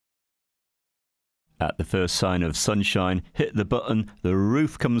At the first sign of sunshine, hit the button, the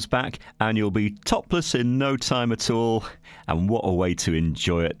roof comes back, and you'll be topless in no time at all. And what a way to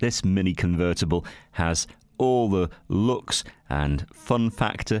enjoy it. This mini convertible has all the looks and fun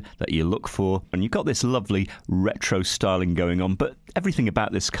factor that you look for. And you've got this lovely retro styling going on, but everything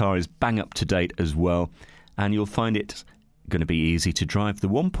about this car is bang up to date as well. And you'll find it going to be easy to drive. The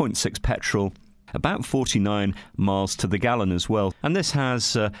 1.6 petrol, about 49 miles to the gallon as well. And this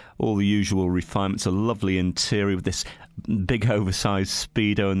has all the usual refinements, a lovely interior with this big oversized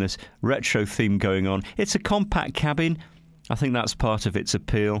speedo and this retro theme going on. It's a compact cabin. I think that's part of its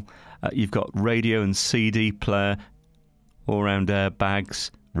appeal. You've got radio and CD player, all-round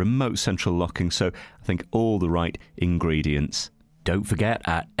airbags, remote central locking, so I think all the right ingredients. Don't forget,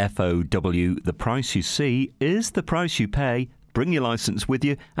 at FOW, the price you see is the price you pay. Bring your licence with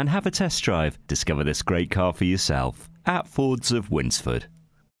you and have a test drive. Discover this great car for yourself at Fords of Winsford.